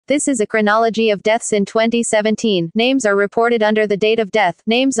This is a chronology of deaths in 2017. Names are reported under the date of death.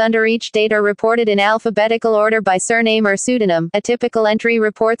 Names under each date are reported in alphabetical order by surname or pseudonym. A typical entry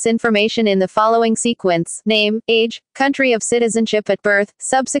reports information in the following sequence: name, age, country of citizenship at birth,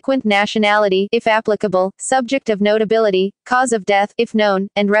 subsequent nationality, if applicable, subject of notability, cause of death, if known,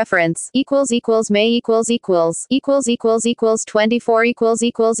 and reference. May 24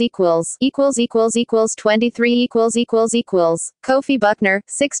 23 Kofi Buckner,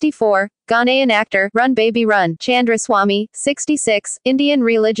 64. Ghanaian actor, Run Baby Run. Chandra Swamy, 66. Indian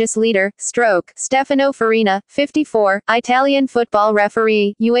religious leader, stroke. Stefano Farina, 54. Italian football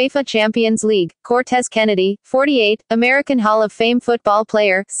referee, UEFA Champions League. Cortez Kennedy, 48. American Hall of Fame football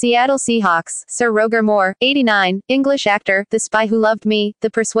player, Seattle Seahawks. Sir Roger Moore, 89. English actor, The Spy Who Loved Me, The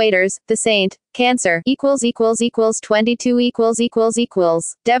Persuaders, The Saint. Cancer, 22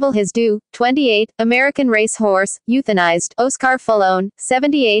 Devil His Due, 28. American racehorse, euthanized, Oscar Falone,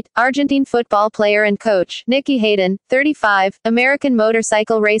 78. Argentine football player and coach, Nikki Hayden, 35. American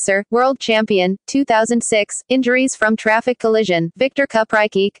motorcycle racer, world champion, 2006. Injuries from traffic collision, Victor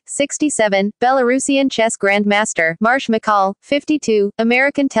Kuprykik, 67. Belarusian chess grandmaster, Marsh McCall, 52.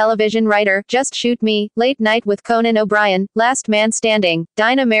 American television writer, Just Shoot Me, Late Night with Conan O'Brien, Last Man Standing,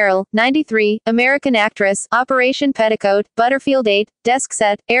 Dinah Merrill, 93. American actress, Operation Petticoat, Butterfield 8, Desk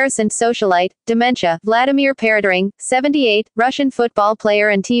Set, Heiress and Socialite, Dementia, Vladimir Peredering, 78. Russian football player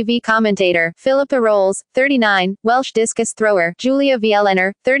and TV commentator, Philippa Rolls, 39. Welsh discus thrower, Julia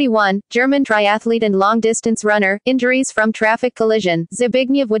Vielener, 31. German triathlete and long-distance runner, injuries from traffic collision,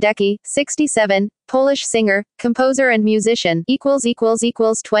 Zbigniew Wadecki, 67. Polish singer, composer and musician,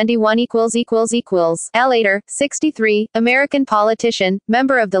 21 Al Ader, 63. American politician,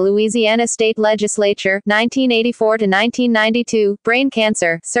 member of the Louisiana State Legislature, 1984 to 1992, brain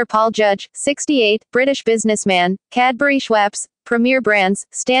cancer, Sir Paul Judge, 68. British businessman, Cadbury Schweppes, Premier Brands,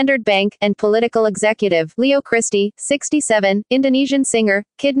 Standard Bank, and political executive, Leo Christie, 67. Indonesian singer,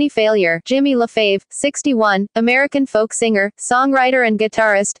 kidney failure, Jimmy LaFave, 61. American folk singer, songwriter and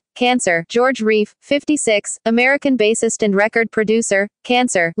guitarist, cancer, George Reef, 56. American bassist and record producer,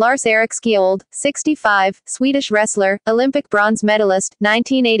 cancer, Lars Erik Skjold, 65. Swedish wrestler, Olympic bronze medalist,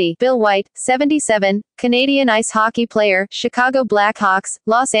 1980, Bill White, 77. Canadian ice hockey player, Chicago Blackhawks,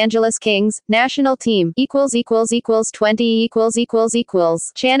 Los Angeles Kings, national team,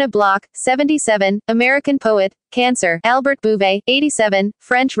 Channa Block, 77. American poet, cancer, Albert Bouvet, 87.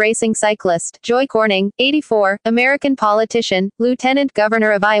 French racing cyclist, Joy Corning, 84. American politician, Lieutenant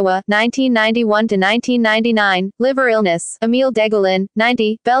Governor of Iowa, 1991 to 1999, liver illness, Emile Degoulin,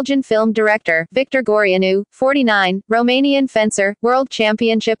 90. Belgian film director, Victor Gorianu, 49. Romanian fencer, world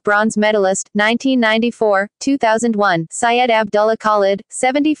championship bronze medalist, 1994, 2001, Syed Abdullah Khalid,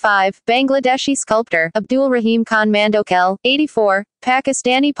 75. Bangladeshi sculptor, Abdul Rahim Khan Mandokel, 84.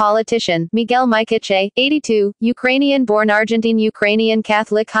 Pakistani politician, Miguel Mikiche, 82. Ukrainian-born Argentine-Ukrainian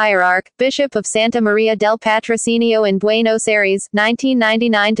Catholic hierarch, Bishop of Santa Maria del Patrocinio in Buenos Aires,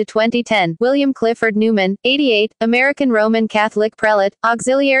 1999 to 2010, William Clifford Newman, 88. American Roman Catholic prelate,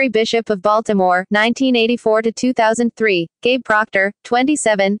 auxiliary bishop of Baltimore, 1984 to 2003, Gabe Proctor,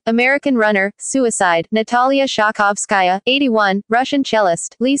 27. American runner, suicide, Natalia Shakovskaya, 81. Russian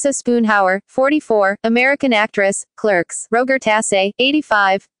cellist, Lisa Spoonhauer, 44. American actress, Clerks, Roger Tasse,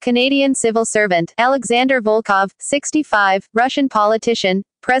 85. Canadian civil servant, Alexander Volkov, 65. Russian politician,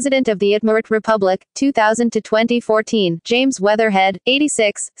 President of the Udmurt Republic, 2000 to 2014, James Weatherhead,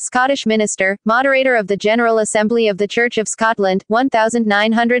 86. Scottish minister, moderator of the General Assembly of the Church of Scotland,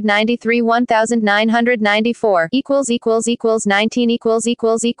 1993-1994, 19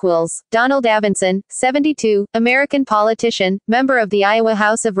 Donald Avinson, 72. American politician, member of the Iowa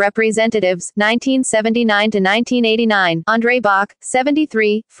House of Representatives, 1979 to 1989, Andre Bach,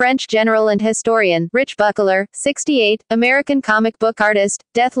 73. French general and historian, Rich Buckler, 68. American comic book artist,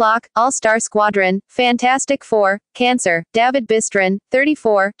 Deathlock, All-Star Squadron, Fantastic Four, Cancer, David Bistrin,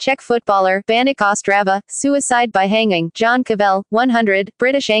 34. Czech footballer, Banik Ostrava, suicide by hanging, John Cavell, 100.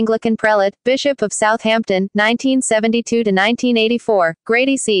 British Anglican prelate, Bishop of Southampton, 1972 to 1984,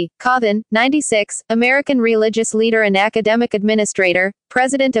 Grady C. Cawthon, 96. American religious leader and academic administrator,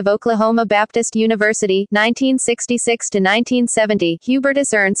 President of Oklahoma Baptist University, 1966 to 1970,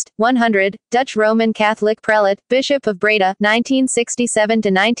 Hubertus Ernst, 100. Dutch Roman Catholic prelate, Bishop of Breda, 1967 to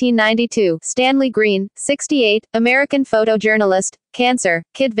 1992, Stanley Green, 68. American photojournalist, Cancer,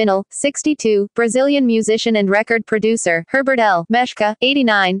 Kid Vinyl, 62, Brazilian musician and record producer, Herbert L. Meshka,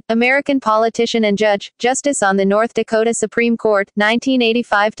 89, American politician and judge, Justice on the North Dakota Supreme Court,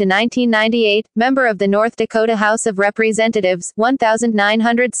 1985 to 1998, member of the North Dakota House of Representatives,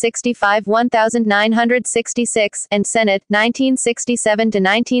 1965-1966, and Senate, 1967 to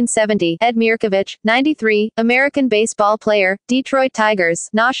 1970, Ed Mirkovich, 93, American baseball player, Detroit Tigers,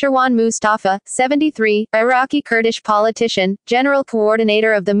 Nasherwan Mustafa, 73, Iraqi Kurdish politician, general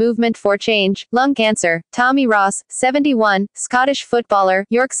coordinator of the Movement for Change, lung cancer, Tommy Ross, 71, Scottish footballer,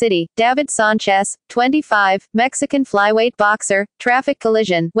 York City, David Sanchez, 25, Mexican flyweight boxer, traffic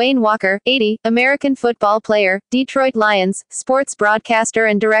collision, Wayne Walker, 80, American football player, Detroit Lions, sports broadcaster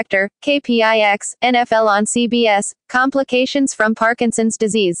and director, KPIX, NFL on CBS, complications from Parkinson's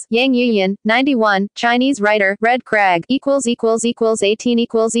disease, Yang Yuyan, 91, Chinese writer, Red Crag, == 18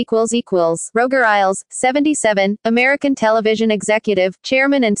 == Roger Ailes, 77, American television executive,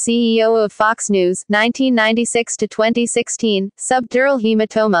 chairman and CEO of Fox News, 1996 to 2016, subdural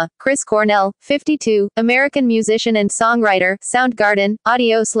hematoma, Chris Cornell, 52, American musician and songwriter, Soundgarden,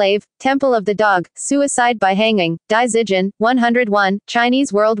 Audio Slave, Temple of the Dog, Suicide by Hanging, Dai Zijin, 101,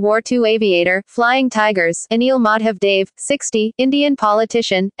 Chinese World War II aviator, Flying Tigers, Anil Madhav Dave, 60, Indian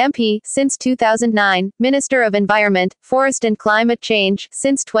politician, MP, since 2009, Minister of Environment, Forest and Climate Change,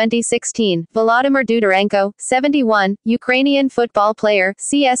 since 2016, Volodymyr Dudarenko, 71, Ukrainian football player,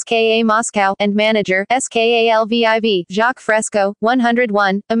 CSKA Moscow, and manager, SKA-LVIV, Jacques Fresco,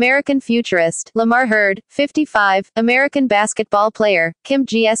 101, American futurist, Lamar Hurd, 55, American basketball player, Kim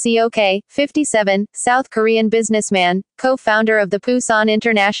Gseok, 57, South Korean businessman, co-founder of the Busan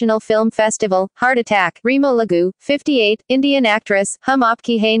International Film Festival, Heart Attack, Remo Lagu, 58, Indian actress, Hum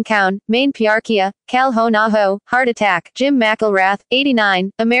Apki Hain Kaun, Main Pyarkia, Kal Ho Naho, Heart Attack, Jim McElrath,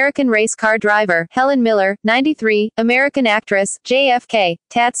 89, American race car driver, Helen Miller, 93, American actress, JFK,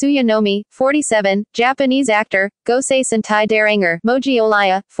 Tatsuya Nomi, 47, Japanese actor, Gosei Sentai Daranger, Moji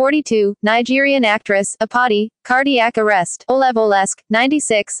Olaya, 42, Nigerian actress, Apati, cardiac arrest, Olev Olesk,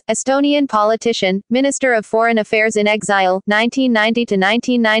 96, Estonian politician, Minister of Foreign Affairs in exile, 1990 to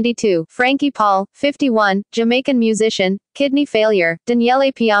 1992, Frankie Paul, 51, Jamaican musician, kidney failure,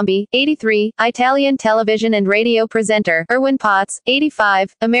 Daniele Piombi, 83, Italian television and radio presenter, Erwin Potts,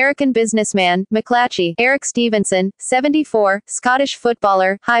 85, American businessman, McClatchy, Eric Stevenson, 74, Scottish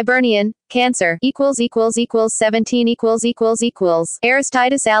footballer, Hibernian, Cancer, == 17 ==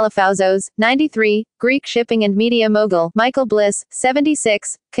 Aristides Alafouzos, 93, Greek shipping and media mogul, Michael Bliss,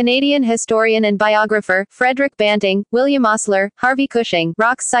 76, Canadian historian and biographer, Frederick Banting, William Osler, Harvey Cushing,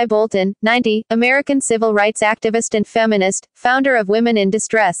 Roxy Bolton, 90, American civil rights activist and feminist, founder of Women in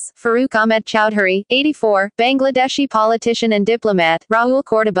Distress, Farooq Ahmed Chowdhury, 84, Bangladeshi politician and diplomat, Raul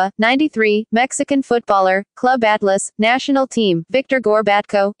Cordoba, 93, Mexican footballer, Club Atlas, national team, Victor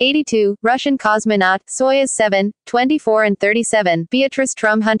Gorbatko, 82, Russian cosmonaut, Soyuz 7, 24 and 37, Beatrice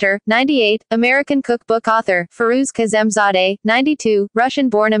Trumhunter, 98, American cookbook author, Firuz Kazemzadeh, 92,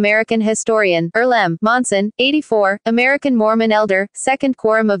 Russian-born American historian, Earl M. Monson, 84, American Mormon elder, Second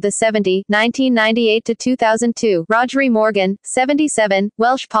Quorum of the 70, 1998 to 2002, Rodri Morgan, 77,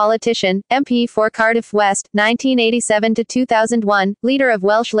 Welsh politician, MP for Cardiff West, 1987 to 2001, leader of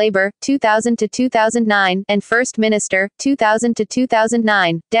Welsh Labour, 2000 to 2009, and First Minister, 2000 to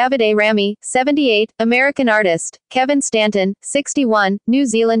 2009, David A. Rami, 78, American artist, Kevin Stanton, 61, New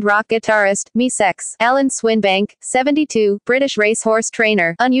Zealand rock guitarist, Me-Sex, Alan Swinbank, 72, British racehorse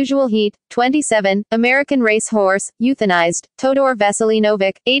trainer, Unusual Heat, 27, American racehorse, euthanized, Todor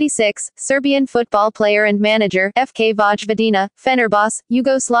Veselinovic, 86, Serbian football player and manager, FK Vojvodina, Fenerbahce,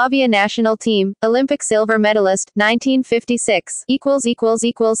 Yugoslavia national team, Olympic silver medalist, 1956,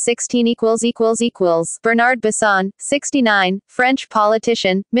 == 16 == Bernard Besson, 69, French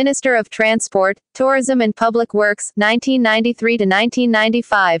politician, Minister of Transport, Tourism and Public Works, 1993 to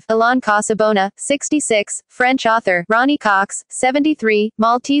 1995, Alain Casabona, 66, French author, Ronnie Cox, 73,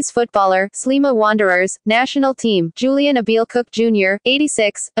 Maltese footballer, Sliema Wanderers, national team, Julian Abel Cook Jr.,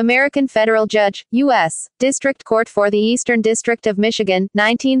 86, American federal judge, U.S. District Court for the Eastern District of Michigan,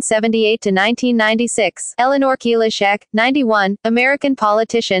 1978 to 1996, Eleanor Kielishek, 91, American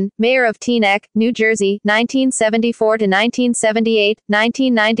politician, mayor of Teaneck, New Jersey, 1974 to 1978,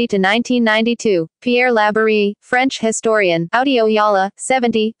 1990 to 1992, Pierre Laborie, French historian, Audio Yala,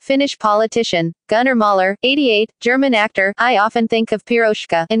 70, Finnish politician, Gunnar Mahler, 88, German actor, I often think of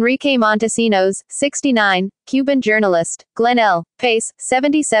Piroshka, Enrique Montesinos, 69, Cuban journalist. Glenn L. Pace,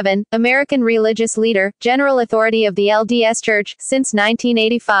 77, American religious leader, general authority of the LDS Church, since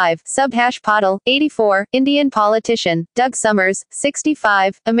 1985. Subhash Patil, 84, Indian politician. Doug Summers,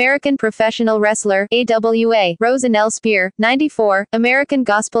 65, American professional wrestler, AWA. Rosen L. Spear, 94, American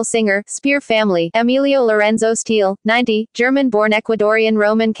gospel singer, Spear family. Emilio Lorenzo Steele, 90, German-born Ecuadorian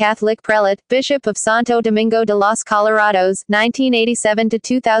Roman Catholic prelate, Bishop of Santo Domingo de los Colorados, 1987 to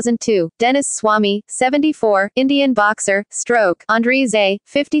 2002. Dennis Swamy, 74, Indian boxer, stroke. Andriy Zay,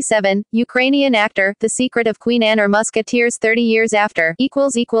 57, Ukrainian actor, The Secret of Queen Anne or Musketeers 30 years after,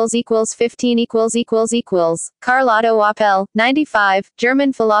 == 15 == Carl-Otto Appel, 95,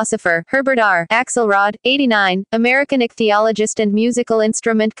 German philosopher, Herbert R. Axelrod, 89, American ichthyologist and musical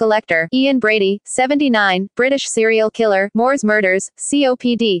instrument collector, Ian Brady, 79, British serial killer, Moore's Murders,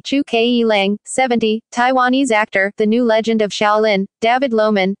 COPD, Chu Ke Lang, 70, Taiwanese actor, The New Legend of Shaolin, David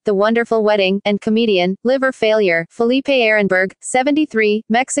Lohman, The Wonderful Wedding, and comedian, Liver Failure, Felipe Ehrenberg, 73,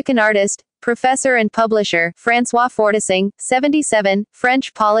 Mexican artist, professor and publisher, François Fortescue, 77,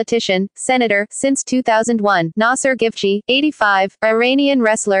 French politician, senator, since 2001, Nasser Gifchi, 85, Iranian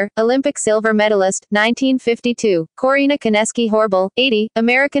wrestler, Olympic silver medalist, 1952, Korina Koneski-Horbel, 80,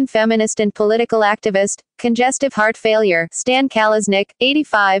 American feminist and political activist, congestive heart failure, Stan Kalaznik,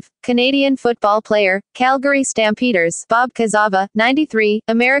 85, Canadian football player, Calgary Stampeders, Bob Kazava, 93,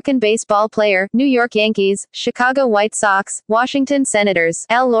 American baseball player, New York Yankees, Chicago White Sox, Washington Senators,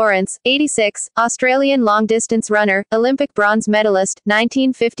 Al Lawrence, 86, Australian long-distance runner, Olympic bronze medalist,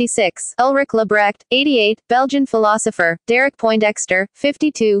 1956, Ulrich Lebrecht, 88, Belgian philosopher, Derek Poindexter,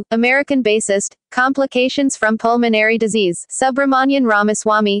 52, American bassist, complications from pulmonary disease, Subramanian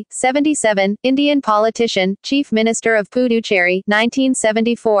Ramaswamy, 77, Indian politician, Chief Minister of Puducherry,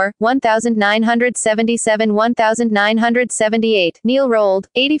 1974, 1977-1978, Neil Rold,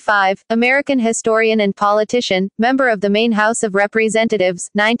 85, American historian and politician, member of the Maine House of Representatives,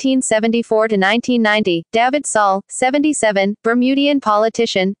 1974-1990, David Saul, 77, Bermudian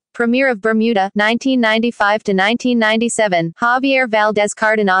politician, Premier of Bermuda, 1995-1997, Javier Valdez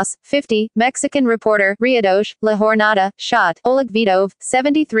Cardenas, 50, Mexican reporter, Riadosh, La Jornada, shot, Oleg Vidov,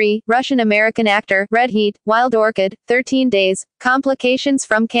 73, Russian-American actor, Red Heat, Wild Orchid, 13 days, complications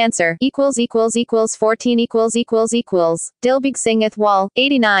from cancer, == 14 == Dilbagh Singh Ithwal,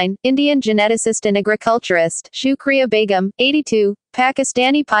 89, Indian geneticist and agriculturist, Shukriya Begum, 82,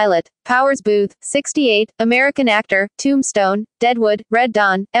 Pakistani pilot, Powers Booth, 68, American actor, Tombstone, Deadwood, Red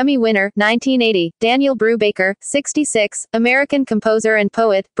Dawn, Emmy winner, 1980, Daniel Brubaker, 66, American composer and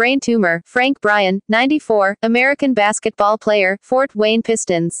poet, brain tumor, Frank Bryan, 94, American basketball player, Fort Wayne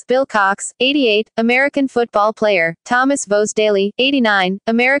Pistons, Bill Cox, 88, American football player, Thomas Vose Daly, 89,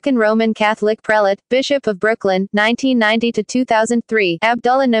 American Roman Catholic prelate, Bishop of Brooklyn, 1990 to 2003,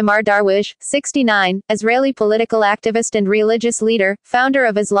 Abdullah Namar Darwish, 69, Israeli political activist and religious leader, founder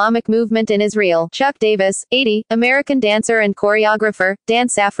of Islamic movement in Israel, Chuck Davis, 80, American dancer and choreographer,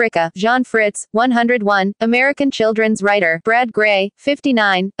 Dance Africa, Jean Fritz, 101, American children's writer, Brad Gray,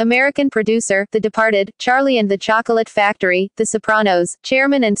 59, American producer, The Departed, Charlie and the Chocolate Factory, The Sopranos,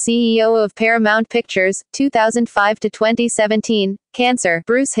 chairman and CEO of Paramount Pictures, 2005 to 2017, cancer,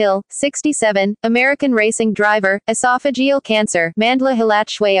 Bruce Hill, 67, American racing driver, esophageal cancer, Mandla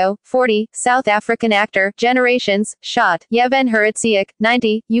Hilatshwayo, 40, South African actor, Generations, shot, Yevhen Hrytsiak,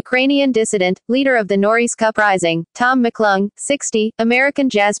 90, Ukrainian dissident, leader of the Norilsk Uprising, Tom McClung, 60, American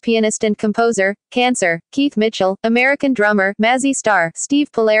jazz pianist and composer, cancer, Keith Mitchell, American drummer, Mazzy Star, Steve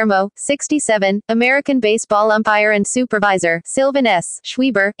Palermo, 67, American baseball umpire and supervisor, Sylvan S.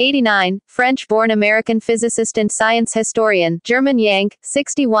 Schweber, 89, French-born American physicist and science historian, German Yank,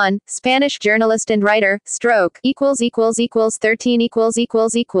 61, Spanish journalist and writer, stroke, == 13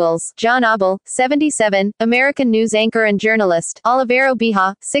 == John Abel, 77, American news anchor and journalist, Olivero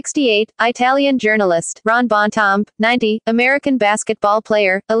Bija, 68, Italian journalist, Ron Bontemps, 90, American basketball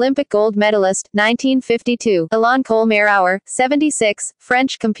player, Olympic gold medalist, 1952, Ilan Kolmeirower, 76,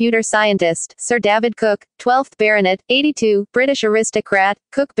 French computer scientist, Sir David Cook, 12th Baronet, 82, British aristocrat,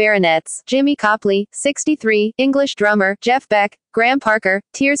 Cook Baronets, Jimmy Copley, 63, English drummer, Jeff Beck, Graham Parker,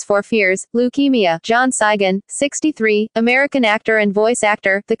 Tears for Fears, Leukemia, John Saigon, 63, American actor and voice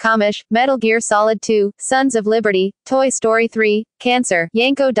actor, The Comish, Metal Gear Solid 2, Sons of Liberty, Toy Story 3, Cancer.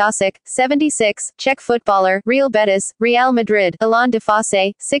 Janko Dosic, 76, Czech footballer, Real Betis, Real Madrid. Alain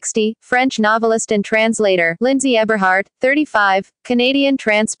Defosse, 60, French novelist and translator. Lindsay Eberhardt, 35, Canadian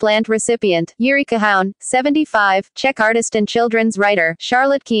transplant recipient. Yuri Cahoun, 75, Czech artist and children's writer.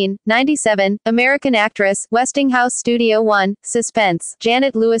 Charlotte Keane, 97, American actress, Westinghouse Studio One, Suspense.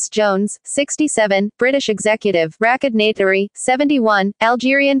 Janet Lewis-Jones, 67, British executive. Rachid Natari, 71,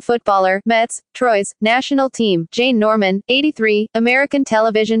 Algerian footballer, Metz, Troyes, national team. Jane Norman, 83, American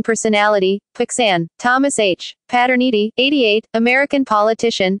television personality, Pixan. Thomas H. Paterniti, 88, American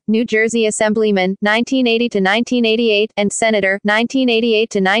politician, New Jersey Assemblyman, 1980 to 1988, and Senator, 1988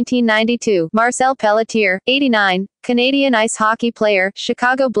 to 1992. Marcel Pelletier, 89, Canadian ice hockey player,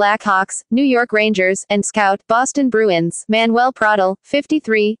 Chicago Blackhawks, New York Rangers, and scout, Boston Bruins. Manuel Pradel,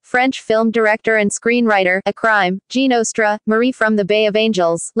 53, French film director and screenwriter, A Crime, Jean Ostra, Marie from the Bay of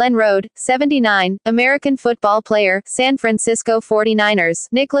Angels. Len Rode, 79, American football player, San Francisco 49ers.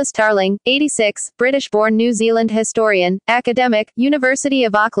 Nicholas Tarling, 86, British-born New Zealand historian, academic, University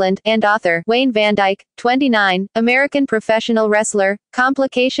of Auckland, and author. Wayne Van Dyke, 29, American professional wrestler,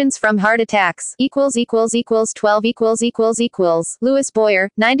 complications from heart attacks, 12 Louis Boyer,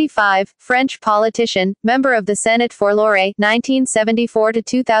 95, French politician, member of the Senate for Loire, 1974 to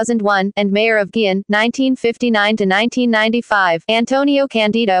 2001, and mayor of Guyane, 1959 to 1995. Antonio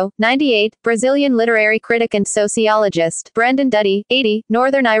Candido, 98, Brazilian literary critic and sociologist. Brendan Duddy, 80,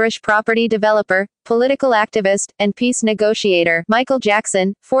 Northern Irish property developer, political activist, and peace negotiator. Michael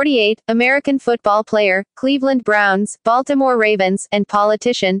Jackson, 48, American football player, Cleveland Browns, Baltimore Ravens, and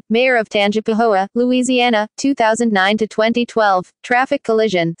politician, mayor of Tangipahoa, Louisiana, 2009 to 2012. Traffic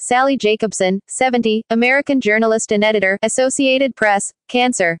collision. Sally Jacobson, 70, American journalist and editor, Associated Press.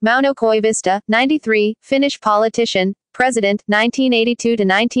 Cancer. Mauno Koivisto, 93, Finnish politician, President, 1982 to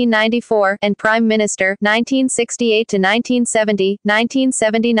 1994, and Prime Minister, 1968 to 1970,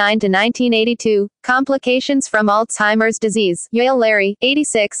 1979 to 1982. Complications from Alzheimer's disease. Yale Larry,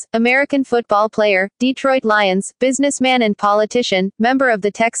 86, American football player, Detroit Lions, businessman and politician, member of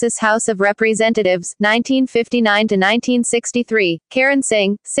the Texas House of Representatives, 1959 to 1963. Karan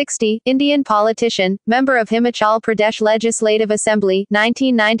Singh, 60, Indian politician, member of Himachal Pradesh Legislative Assembly,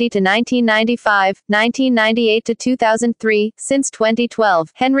 1990 to 1995, 1998 to 2003, since 2012.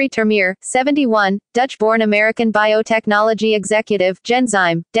 Henry Termeer, 71, Dutch-born American biotechnology executive,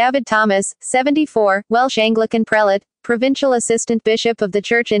 Genzyme. David Thomas, 74, Welsh Anglican prelate, Provincial Assistant Bishop of the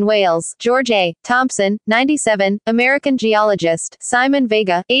Church in Wales. George A. Thompson, 97, American geologist. Simon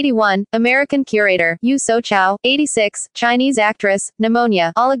Vega, 81, American curator. Yu Sochao, 86, Chinese actress,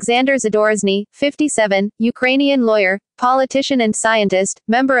 pneumonia. Alexander Zadorozhny, 57, Ukrainian lawyer, politician and scientist,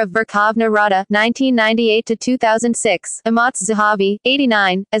 member of Verkhovna Rada, 1998 to 2006. Amatz Zahavi,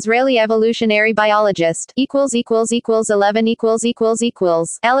 89, Israeli evolutionary biologist. 11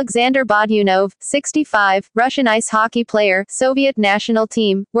 Alexander Bodyunov, 65, Russian ice hockey player, Soviet national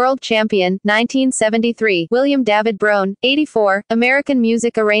team, world champion, 1973. William David Brown, 84, American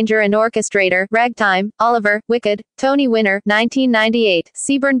music arranger and orchestrator, ragtime, Oliver, Wicked, Tony Winner, 1998.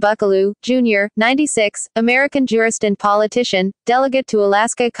 Seaburn Buckaloo, Jr., 96, American jurist and politician, delegate to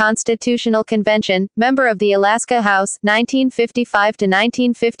Alaska Constitutional Convention, member of the Alaska House, 1955 to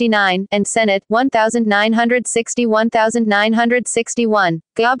 1959, and Senate, 1960-1961.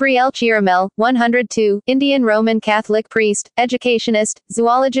 Gabrielle Chiramel, 102, Indian Roman Catholic priest, educationist,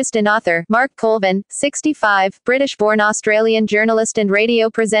 zoologist and author. Mark Colvin, 65, British-born Australian journalist and radio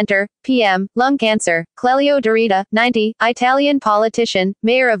presenter, PM, lung cancer. Clelio Dorita, 90, Italian politician,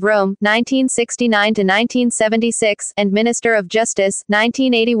 mayor of Rome, 1969 to 1976, and Minister of Justice,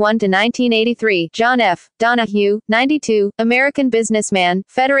 1981 to 1983. John F. Donahue, 92, American businessman,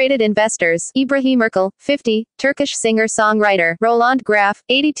 Federated Investors. Ibrahim Erkal, 50, Turkish singer-songwriter. Roland Graf,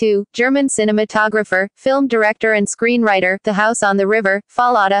 82, German cinematographer, film director and screenwriter. The House on the River,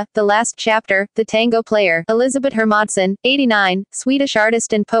 Fallada, The Last Chapter, The Tango Player. Elisabeth Hermansson, 89, Swedish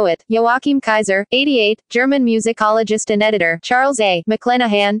artist and poet. Joachim Kaiser, 88, German musicologist and editor. Charles A.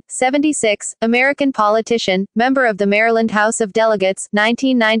 McClenahan, 76, American politician, member of the Maryland House of Delegates,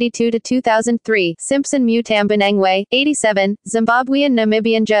 1992 to 2003. Simpson Mutambanengwe, 87, Zimbabwean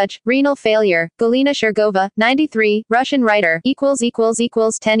Namibian judge, renal failure. Galina Shergova, 93, Russian writer. 10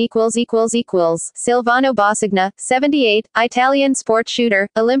 Silvano Bossigna, 78, Italian sport shooter,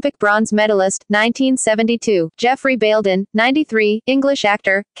 Olympic bronze medalist, 1972. Jeffrey Baildon, 93, English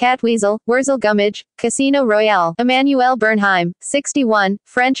actor, Catweasel, Wurzel Gummidge, Casino Royale. Emmanuel Bernheim, 61,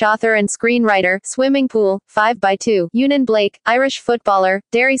 French author and screenwriter. Swimming Pool, 5x2. Ewan Blake, Irish footballer.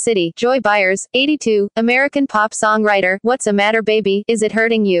 Derry City. Joy Byers, 82, American pop songwriter. What's a Matter Baby, Is It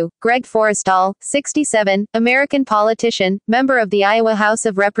Hurting You? Greg Forrestall, 67, American politician, member of the Iowa House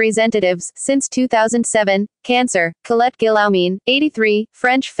of Representatives since 2007. Cancer. Colette Guillaumin, 83,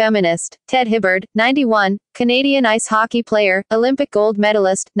 French feminist. Ted Hibbard, 91, Canadian ice hockey player, Olympic gold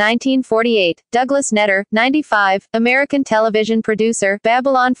medalist, 1948. Douglas Netter, 95, American television producer,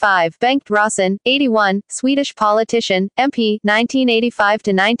 Babylon 5. Bengt Rosson, 81, Swedish politician, MP, 1985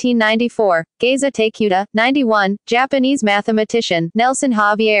 to 1994. Geza Takuta, 91, Japanese mathematician. Nelson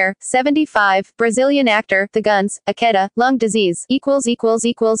Javier, 75, Brazilian actor. The Guns, Akeda, lung disease,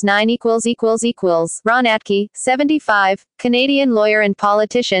 ===9 Ron Atke, 75, Canadian lawyer and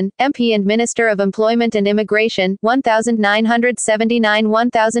politician, MP and Minister of Employment and Immigration,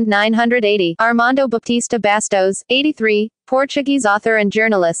 1979-1980. Armando Baptista Bastos, 83, Portuguese author and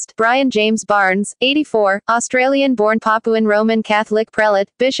journalist. Brian James Barnes, 84, Australian-born Papuan Roman Catholic prelate,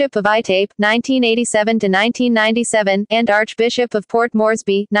 Bishop of Itape, 1987 to 1997, and Archbishop of Port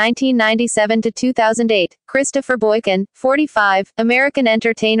Moresby, 1997 to 2008. Christopher Boykin, 45, American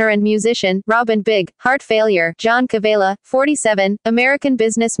entertainer and musician. Robin Big, heart failure. John Cavella, 47, American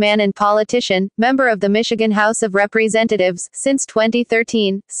businessman and politician, member of the Michigan House of Representatives since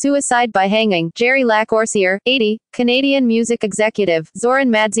 2013. Suicide by hanging. Jerry Lacourcier, 80, Canadian music executive.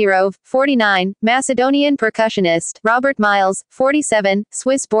 Zoran Madzirov, 49, Macedonian percussionist. Robert Miles, 47,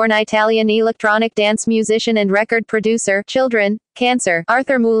 Swiss-born Italian electronic dance musician and record producer. Children. Cancer.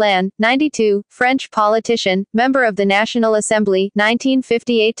 Arthur Moulin, 92, French politician, member of the National Assembly,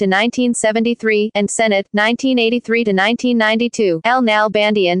 1958 to 1973, and Senate, 1983 to 1992. Al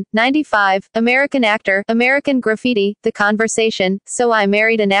Nalbandian, 95, American actor, American Graffiti, The Conversation, So I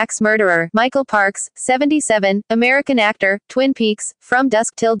Married an Axe Murderer. Michael Parks, 77, American actor, Twin Peaks, From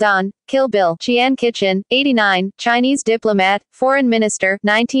Dusk Till Dawn, Kill Bill. Chian Kitchen, 89, Chinese diplomat, foreign minister,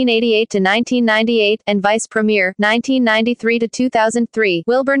 1988 to 1998, and vice premier, 1993 to 2003.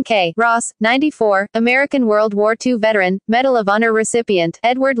 Wilburn K. Ross, 94, American World War II veteran, Medal of Honor recipient.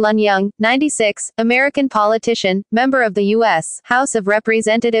 Edward Lun Young, 96, American politician, member of the U.S. House of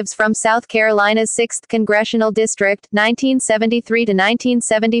Representatives from South Carolina's 6th Congressional District, 1973 to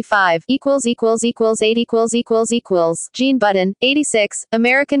 1975. ===8 Gene Button, 86,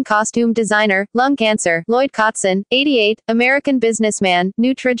 American costume designer. Lung cancer. Lloyd Kotzen, 88, American businessman,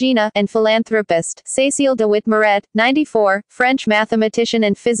 Neutrogena, and philanthropist. Cécile DeWitt Moret, 94, French mathematician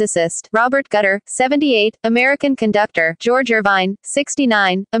and physicist. Robert Gutter, 78, American conductor. George Irvine,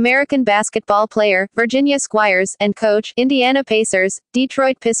 69, American basketball player. Virginia Squires, and coach. Indiana Pacers,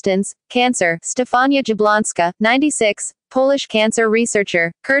 Detroit Pistons. Cancer. Stefania Jablonska, 96, Polish cancer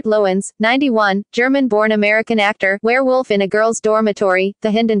researcher. Kurt Lowens, 91, German-born American actor. Werewolf in a Girl's Dormitory,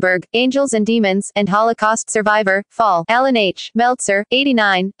 The Hindenburg, Angels and Demons, and Holocaust survivor. Fall. Alan H. Meltzer,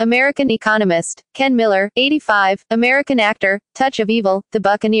 89, American economist. Ken Miller, 85, American actor. Touch of Evil, The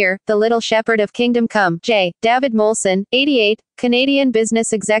Buccaneer, The Little Shepherd of Kingdom Come. J. David Molson, 88, Canadian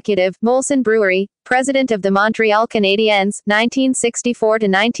business executive. Molson Brewery, president of the Montreal Canadiens, 1964 to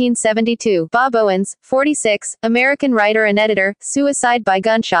 1972. Bob Owens, 46, American writer and editor. Suicide by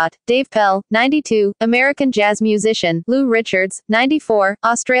Gunshot. Dave Pell, 92, American jazz musician. Lou Richards, 94,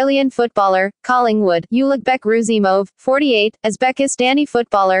 Australian footballer. Collingwood. Uligbek Ruzimov, 48, Uzbekistani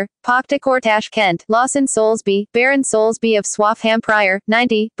footballer. Paktakor Tashkent. Lawson Soulsby, Baron Soulsby of Swaffham Prior,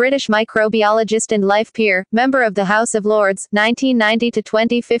 90, British microbiologist and life peer, member of the House of Lords, 1990 to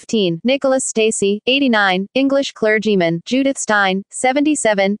 2015. Nicholas Stacey, 89, English clergyman. Judith Stein,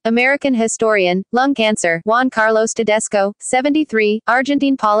 77, American historian. Lung cancer. Juan Carlos Tedesco, 73,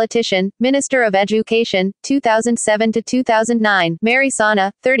 Argentine politician, Minister of Education, 2007 to 2009. Mary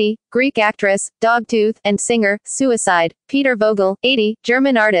Sana, 30, Greek actress, dogtooth, and singer. Suicide. Peter Vogel, 80,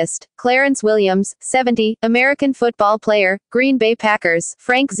 German artist. Clarence Williams, 70, American football player, Green Bay Packers.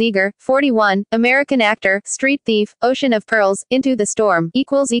 Frank Ziegler, 41, American actor, street thief, Ocean of Pearls, Into the Storm.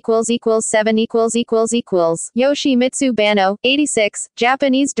 ===7 Yoshimitsu Banno, 86,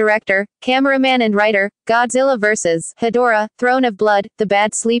 Japanese director, cameraman and writer. Godzilla vs. Hedorah, Throne of Blood, The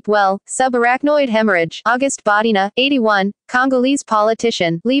Bad Sleep Well, Subarachnoid Hemorrhage. August Bodina, 81, Congolese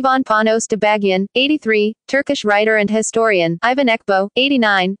politician. Levon Panos Dabagian, 83, Turkish writer and historian. Ivan Ekbo,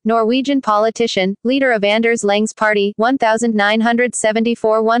 89, Norwegian politician, leader of Anders Lang's party,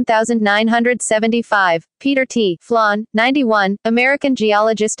 1974-1975. Peter T. Flan, 91, American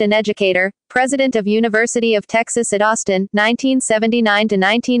geologist and educator. President of University of Texas at Austin, 1979 to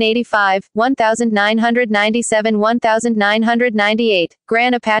 1985, 1997 1998,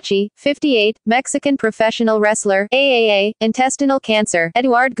 Gran Apache, 58, Mexican professional wrestler, AAA, intestinal cancer,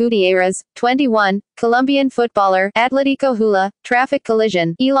 Eduard Gutierrez, 21, Colombian footballer, Atletico Hula, traffic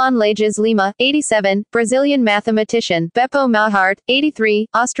collision, Elon Lages Lima, 87, Brazilian mathematician, Beppo Mahart, 83,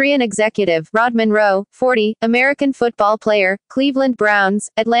 Austrian executive, Rod Monroe, 40, American football player, Cleveland Browns,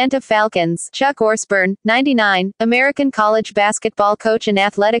 Atlanta Falcons, Chuck Orsburn, 99, American college basketball coach and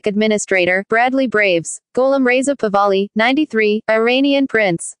athletic administrator, Bradley Braves, Golem Reza Pahlavi, 93, Iranian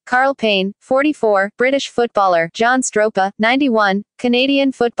prince, Carl Payne, 44, British footballer, John Stropa, 91,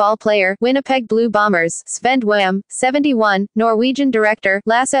 Canadian football player, Winnipeg Blue Bombers, Sven Wham, 71, Norwegian director,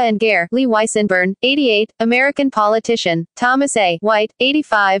 Lasse and Geir, Lee Weissenborn, 88, American politician, Thomas A. White,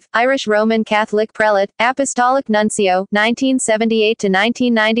 85, Irish Roman Catholic prelate, Apostolic Nuncio, 1978 to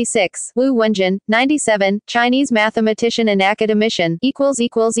 1996, Wu Wenjin, 97, Chinese mathematician and academician,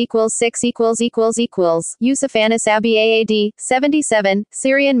 ===6 Yusuf Abi Aad, 77,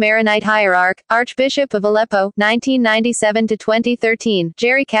 Syrian Maronite hierarch, Archbishop of Aleppo, 1997 to 2013,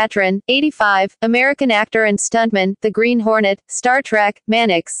 Jerry Catron, 85, American actor and stuntman, The Green Hornet, Star Trek,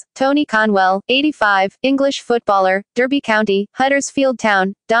 Mannix, Tony Conwell, 85, English footballer, Derby County, Huddersfield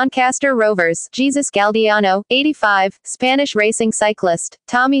Town, Doncaster Rovers, Jesus Galdiano, 85, Spanish racing cyclist,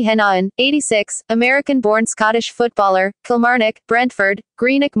 Tommy Hennahan, 86, American-born Scottish footballer, Kilmarnock, Brentford,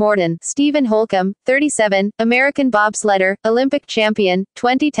 Greenock Morton, Stephen Holcomb, 37, American bobsledder, Olympic champion,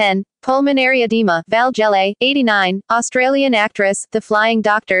 2010, pulmonary edema, Val Gele, 89, Australian actress, The Flying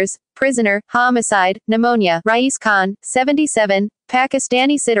Doctors, prisoner, homicide, pneumonia, Rais Khan, 77,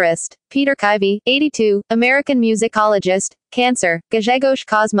 Pakistani sitarist, Peter Kivey, 82, American musicologist, cancer, Grzegorz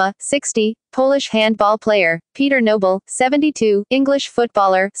Kozma, 60, Polish handball player, Peter Noble, 72, English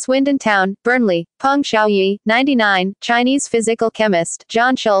footballer, Swindon Town, Burnley, Peng Xiaoyi, 99, Chinese physical chemist,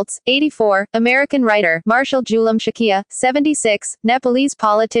 John Schultz, 84, American writer, Marshall Julam Shakia, 76, Nepalese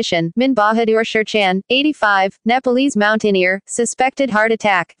politician, Min Bahadur Shirchan, 85, Nepalese mountaineer, suspected heart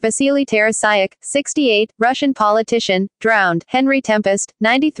attack, Vasily Tarasyak, 68, Russian politician, drowned, Henry Tempest,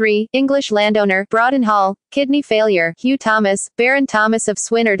 93, English landowner, Broughton Hall, kidney failure, Hugh Thomas, Baron Thomas of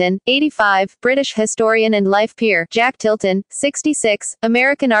Swinnerton, 85, British historian and life peer, Jack Tilton, 66,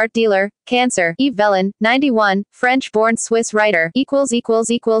 American art dealer, cancer, Yves Vellon, 91, French-born Swiss writer,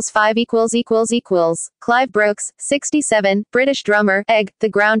 ===5 Clive Brooks, 67, British drummer, Egg, The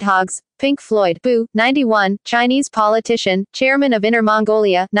Groundhogs, Pink Floyd, Boo, 91, Chinese politician, chairman of Inner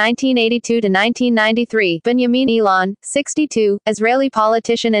Mongolia, 1982 to 1993, Benjamin Elon, 62, Israeli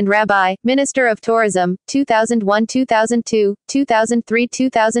politician and rabbi, minister of tourism, 2001-2002,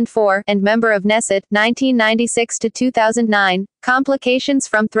 2003-2004, and member of Knesset, 1996 to 2009. Complications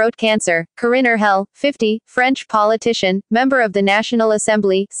from throat cancer, Corinne Erhel, 50, French politician, member of the National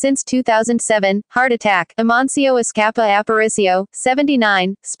Assembly, since 2007, heart attack, Amancio Escapa Aparicio,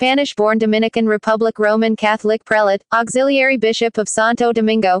 79, Spanish-born Dominican Republic Roman Catholic prelate, auxiliary bishop of Santo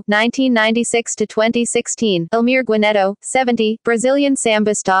Domingo, 1996 to 2016, Elmir Guineto, 70, Brazilian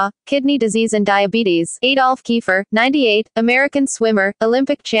sambista, kidney disease and diabetes, Adolf Kiefer, 98, American swimmer,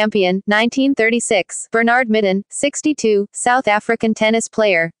 Olympic champion, 1936, Bernard Midden, 62, South African tennis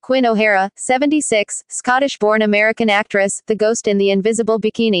player, Quinn O'Hara, 76, Scottish-born American actress, The Ghost in the Invisible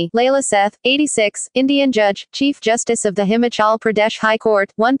Bikini, Layla Seth, 86, Indian judge, Chief Justice of the Himachal Pradesh High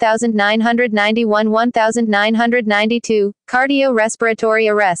Court, 1991-1992,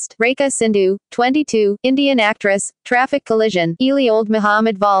 cardiorespiratory arrest, Rekha Sindhu, 22, Indian actress, traffic collision, Eli Old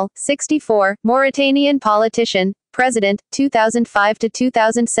Muhammad Val, 64, Mauritanian politician, President, 2005 to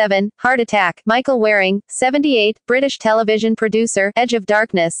 2007, heart attack, Michael Waring, 78, British television producer, Edge of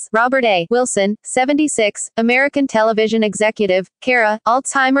Darkness, Robert A. Wilson, 76, American television executive, Kara,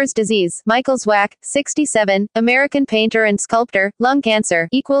 Alzheimer's disease, Michael Zwack, 67, American painter and sculptor, lung cancer,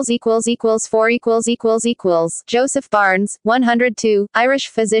 ===4 Joseph Barnes, 102, Irish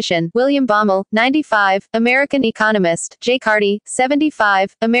physician, William Baumel, 95, American economist, Jay Carty,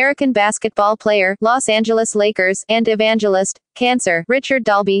 75, American basketball player, Los Angeles Lakers, and evangelist, cancer, Richard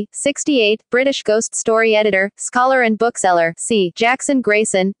Dalby, 68, British ghost story editor, scholar and bookseller, C. Jackson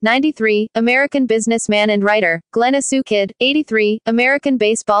Grayson, 93, American businessman and writer, Glenna Sue Kidd, 83, American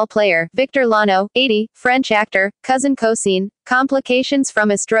baseball player, Victor Lano, 80, French actor, Cousin Cosine, complications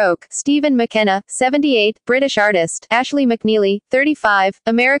from a stroke, Stephen McKenna, 78, British artist, Ashley McNeely, 35,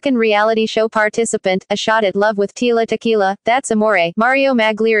 American reality show participant, A Shot at Love with Tila Tequila, That's Amore, Mario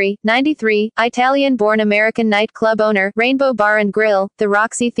Maglieri, 93, Italian-born American nightclub owner, Rainbow Bar and Grill, the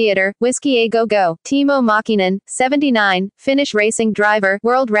Roxy Theatre, Whiskey A Go Go, Timo Mäkinen, 79, Finnish racing driver,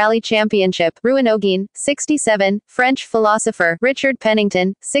 World Rally Championship, Ruinogin, 67, French philosopher, Richard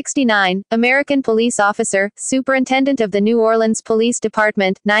Pennington, 69, American police officer, superintendent of the New Orleans Police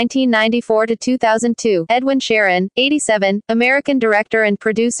Department, 1994 to 2002, Edwin Sharon, 87, American director and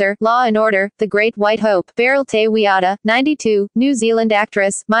producer, Law and Order, The Great White Hope, Beryl Te Wiata, 92, New Zealand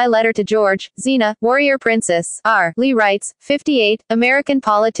actress, My Letter to George, Xena, Warrior Princess, R. Lee writes, 58, American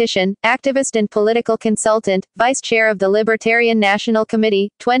politician, activist and political consultant, vice chair of the Libertarian National Committee,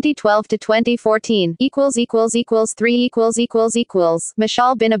 2012 to 2014,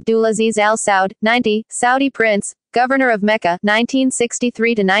 Mashal bin Abdulaziz Al Saud, 90, Saudi prince, Governor of Mecca,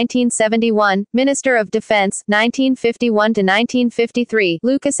 1963 to 1971, Minister of Defense, 1951 to 1953,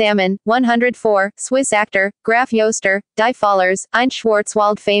 Lucas Ammon, 104, Swiss actor, Graf Joster, Die Fallers, Ein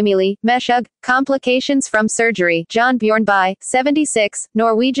Schwarzwald Familie, Meshug, Complications from Surgery, John Bjornby, 76,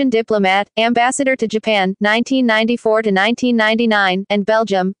 Norwegian diplomat, Ambassador to Japan, 1994 to 1999, and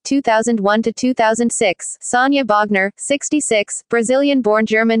Belgium, 2001 to 2006, Sonia Bogner, 66, Brazilian-born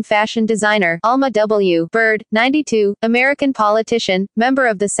German fashion designer, Alma W. Bird, 92, American politician, member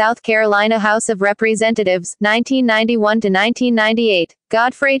of the South Carolina House of Representatives, 1991 to 1998.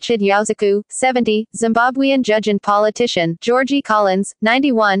 Godfrey Chidyazaku, 70, Zimbabwean judge and politician, Georgie Collins,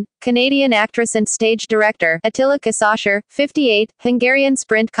 91, Canadian actress and stage director, Attila Kasasher, 58, Hungarian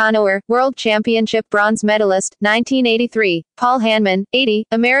sprint canoer, world championship bronze medalist, 1983, Paul Hanman, 80,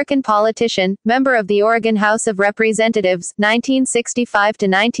 American politician, member of the Oregon House of Representatives, 1965 to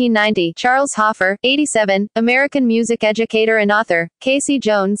 1990, Charles Hoffer, 87, American music educator and author, Casey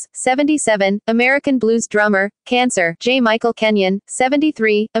Jones, 77, American blues drummer, cancer, J. Michael Kenyon,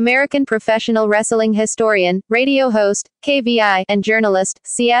 73, American professional wrestling historian, radio host, KVI, and journalist,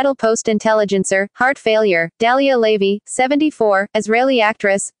 Seattle Post-Intelligencer, heart failure, Dahlia Levy, 74, Israeli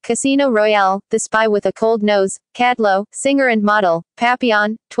actress, Casino Royale, The Spy with a Cold Nose, Catlow, singer and model,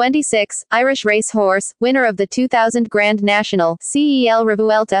 Papillon, 26, Irish racehorse, winner of the 2000 Grand National, CEL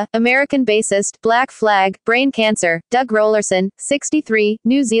Revuelta, American bassist, Black Flag, brain cancer, Doug Rollerson, 63,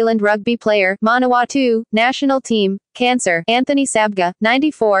 New Zealand rugby player, Manawatu, national team, cancer, Anthony Sabga,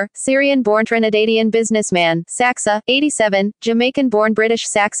 94, Syrian-born Trinidadian businessman, Saxa, 87, Jamaican-born British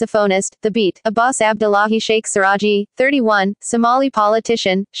saxophonist, The Beat, Abbas Abdullahi Sheikh Siraji, 31, Somali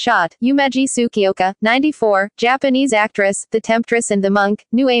politician, shot, Umeji Sukioka, 94, Japanese actress, The Temptress and the Monk,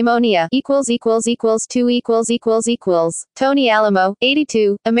 New Ammonia, Tony Alamo,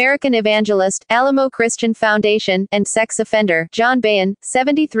 82, American evangelist, Alamo Christian Foundation, and sex offender, John Bain,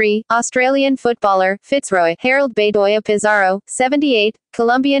 73, Australian footballer, Fitzroy, Harold Bedoya Pizarro, 78,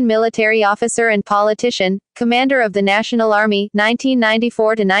 Colombian military officer and politician, commander of the National Army,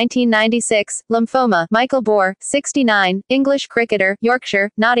 1994 to 1996, lymphoma, Michael Bohr, 69, English cricketer, Yorkshire,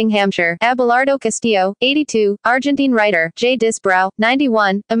 Nottinghamshire, Abelardo Castillo, 82, Argentine writer, J. Disbrow,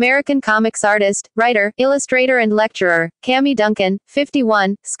 91, American comics artist, writer, illustrator and lecturer, Cammy Duncan,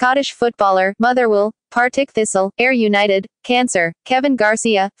 51, Scottish footballer, Motherwell, Partick Thistle, Ayr United, cancer, Kevin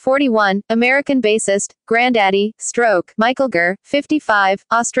Garcia, 41, American bassist, Grandaddy, stroke, Michael Gurr, 55,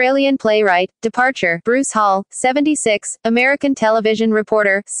 Australian playwright, departure, Bruce Hall, 76, American television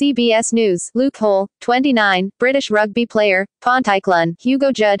reporter, CBS News, Luke Hole, 29, British rugby player, Pontyclun,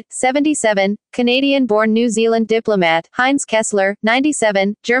 Hugo Judd, 77, Canadian-born New Zealand diplomat, Heinz Kessler,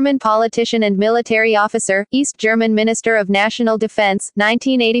 97, German politician and military officer, East German Minister of National Defense,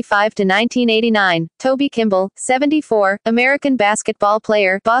 1985 to 1989, Toby Kimball, 74, American basketball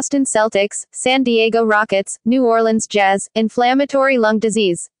player, Boston Celtics, San Diego Rockets, New Orleans Jazz, inflammatory lung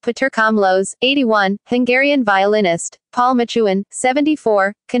disease, Peter Kamlos, 81, Hungarian violinist, Paul Machuan,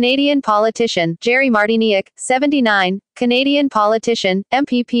 74, Canadian politician, Jerry Martiniak, 79, Canadian politician,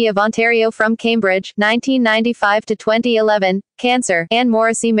 MPP of Ontario from Cambridge, 1995 to 2011, cancer, Anne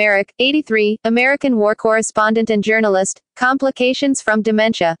Morrissey Merrick, 83, American war correspondent and journalist, complications from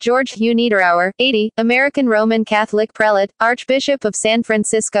dementia, George Hugh Niederauer, 80, American Roman Catholic prelate, Archbishop of San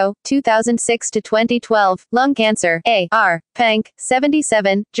Francisco, 2006 to 2012, lung cancer, A.R. Pank,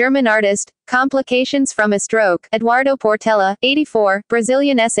 77, German artist, complications from a stroke, Eduardo Portela, 84,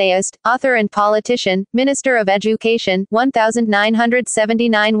 Brazilian essayist, author and politician, Minister of Education,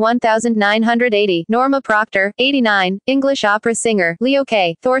 1979-1980, Norma Proctor, 89, English opera singer, Leo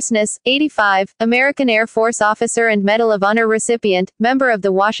K. Thorsness, 85, American Air Force officer and Medal of Honor recipient, member of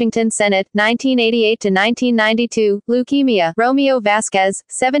the Washington Senate, 1988 to 1992, leukemia, Romeo Vasquez,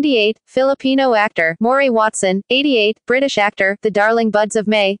 78, Filipino actor, Maury Watson, 88, British actor, The Darling Buds of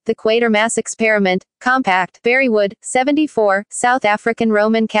May, The Quater Massacre, experiment, compact, Berrywood, 74, South African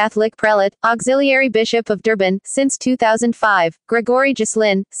Roman Catholic prelate, auxiliary bishop of Durban, since 2005, Grigory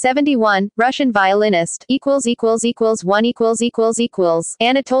Gislin, 71, Russian violinist, ===1 ===,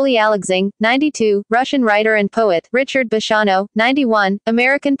 Anatoly Alexing, 92, Russian writer and poet, Richard Bashano, 91,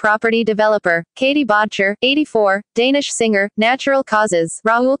 American property developer, Katie Bodcher, 84, Danish singer, natural causes,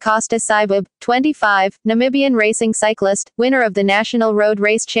 Raul Costa Saibab, 25, Namibian racing cyclist, winner of the National Road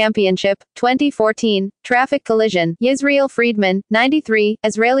Race Championship, 2014, traffic collision, Yisrael Friedman, 93,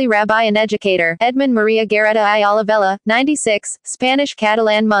 Israeli rabbi and educator, Edmund Maria Garreta I Olivella, 96, Spanish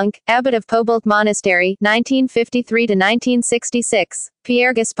Catalan monk, abbot of Pobalt Monastery, 1953–1966,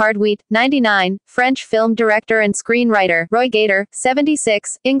 Pierre Gaspard Wheat, 99, French film director and screenwriter, Roy Gator,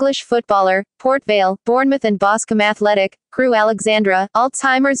 76, English footballer, Port Vale, Bournemouth and Boscombe Athletic, Crewe Alexandra,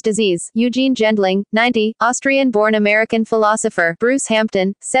 Alzheimer's disease, Eugene Gendling, 90, Austrian-born American philosopher, Bruce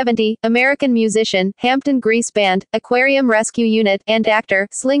Hampton, 70, American musician, Hampton Grease Band, Aquarium Rescue Unit, and actor,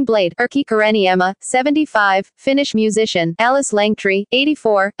 Sling Blade, Erkki Kareniema, 75, Finnish musician, Alice Langtry,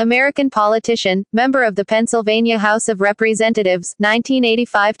 84, American politician, member of the Pennsylvania House of Representatives,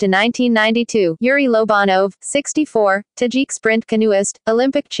 1985–1992, Yuri Lobanov, 64, Tajik sprint canoeist,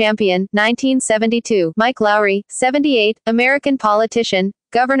 Olympic champion, 1972, Mike Lowry, 78, American politician,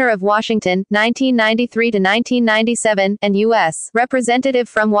 Governor of Washington, 1993–1997, and U.S. Representative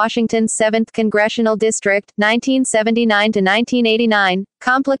from Washington's 7th Congressional District, 1979–1989.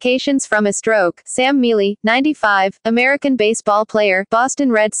 Complications from a stroke, Sam Mealy, 95, American baseball player,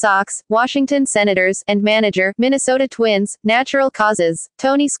 Boston Red Sox, Washington Senators, and manager, Minnesota Twins, natural causes,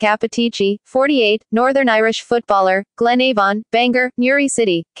 Tony Scappaticci, 48, Northern Irish footballer, Glen Avon, Bangor, Newry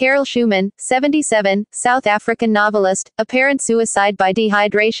City, Carol Schumann, 77, South African novelist, apparent suicide by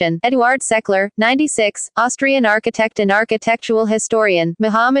dehydration, Eduard Seckler, 96, Austrian architect and architectural historian,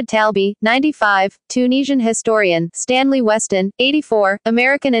 Mohammed Talbi, 95, Tunisian historian, Stanley Weston, 84,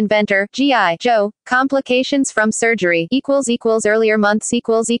 American inventor, G.I. Joe, complications from surgery, earlier months,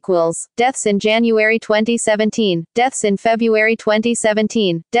 deaths in January 2017, deaths in February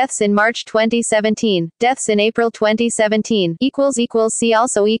 2017, deaths in March 2017, deaths in April 2017, see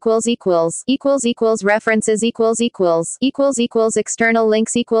also, references, external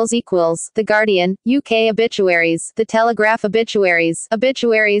links, The Guardian, UK obituaries, The Telegraph obituaries,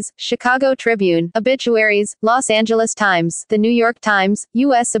 Chicago Tribune obituaries, Los Angeles Times, The New York Times,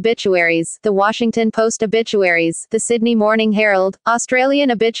 U.S. obituaries, The Washington Post obituaries, The Sydney Morning Herald,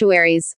 Australian obituaries,